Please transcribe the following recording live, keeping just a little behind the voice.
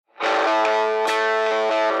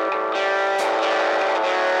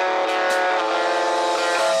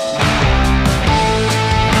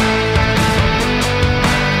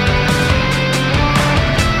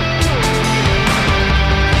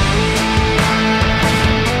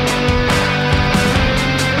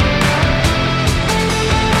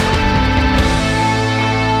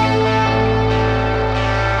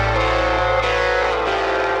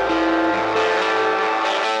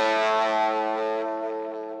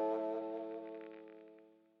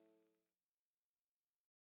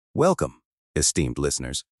Welcome, esteemed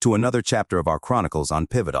listeners, to another chapter of our chronicles on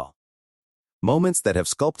Pivotal. Moments that have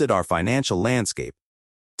sculpted our financial landscape.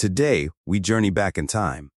 Today, we journey back in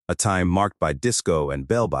time, a time marked by disco and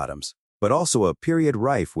bell-bottoms, but also a period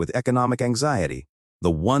rife with economic anxiety,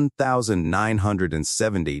 the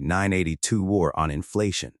 1970-982 war on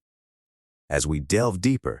inflation. As we delve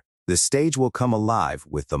deeper, the stage will come alive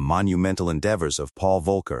with the monumental endeavors of Paul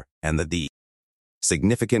Volcker and the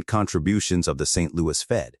significant contributions of the St. Louis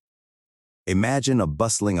Fed. Imagine a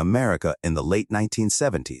bustling America in the late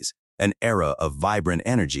 1970s, an era of vibrant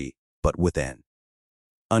energy, but with an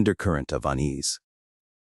undercurrent of unease.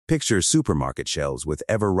 Picture supermarket shelves with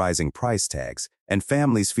ever-rising price tags and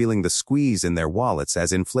families feeling the squeeze in their wallets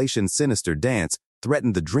as inflation's sinister dance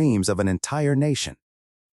threatened the dreams of an entire nation.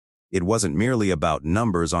 It wasn't merely about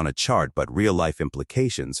numbers on a chart but real-life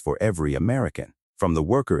implications for every American, from the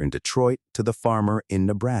worker in Detroit to the farmer in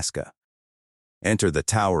Nebraska. Enter the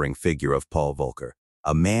towering figure of Paul Volcker,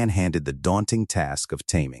 a man handed the daunting task of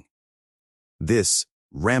taming this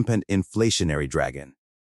rampant inflationary dragon.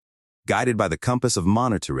 Guided by the compass of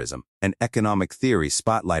monetarism, an economic theory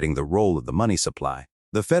spotlighting the role of the money supply,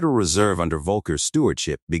 the Federal Reserve under Volcker's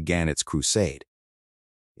stewardship began its crusade.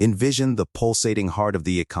 Envision the pulsating heart of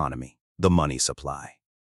the economy, the money supply.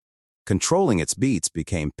 Controlling its beats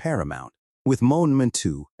became paramount, with Moment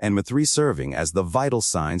 2 and Moment 3 serving as the vital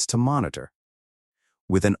signs to monitor.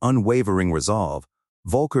 With an unwavering resolve,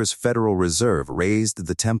 Volcker's Federal Reserve raised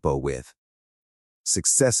the tempo with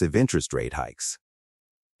successive interest rate hikes.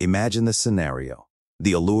 Imagine the scenario.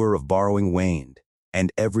 The allure of borrowing waned,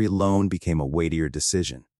 and every loan became a weightier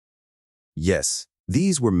decision. Yes,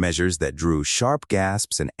 these were measures that drew sharp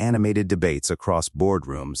gasps and animated debates across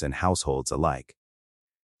boardrooms and households alike.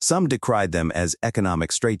 Some decried them as economic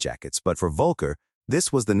straitjackets, but for Volcker,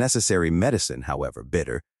 this was the necessary medicine, however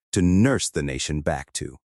bitter, to nurse the nation back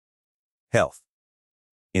to health.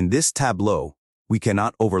 In this tableau, we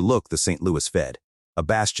cannot overlook the St. Louis Fed, a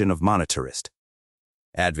bastion of monetarist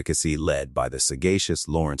advocacy led by the sagacious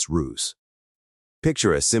Lawrence Roos.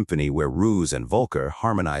 Picture a symphony where Roos and Volcker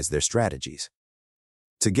harmonized their strategies.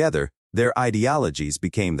 Together, their ideologies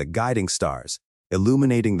became the guiding stars,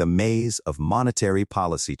 illuminating the maze of monetary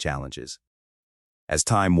policy challenges. As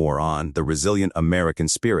time wore on, the resilient American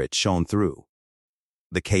spirit shone through.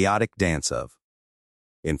 The chaotic dance of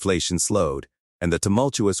inflation slowed, and the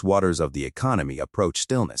tumultuous waters of the economy approached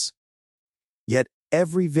stillness. Yet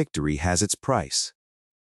every victory has its price.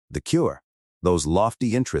 The cure, those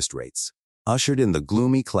lofty interest rates, ushered in the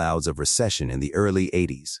gloomy clouds of recession in the early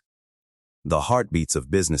 80s. The heartbeats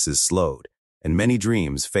of businesses slowed, and many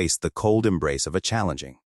dreams faced the cold embrace of a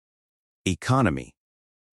challenging economy.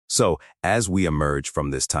 So, as we emerge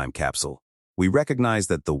from this time capsule, we recognize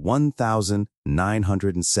that the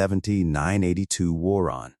 1970-982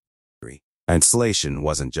 war on inflation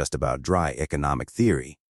wasn't just about dry economic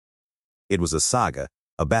theory. It was a saga,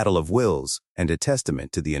 a battle of wills, and a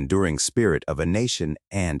testament to the enduring spirit of a nation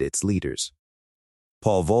and its leaders.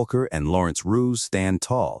 Paul Volcker and Lawrence Roos stand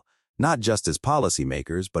tall, not just as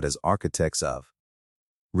policymakers, but as architects of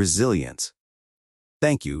resilience.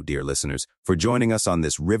 Thank you, dear listeners, for joining us on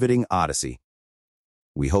this riveting odyssey.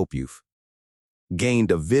 We hope you've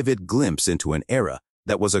gained a vivid glimpse into an era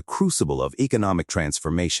that was a crucible of economic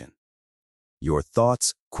transformation. Your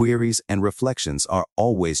thoughts, queries, and reflections are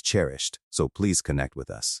always cherished, so please connect with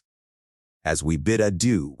us. As we bid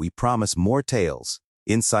adieu, we promise more tales,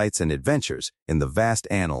 insights, and adventures in the vast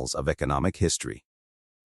annals of economic history.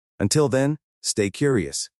 Until then, stay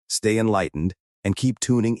curious, stay enlightened, and keep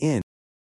tuning in.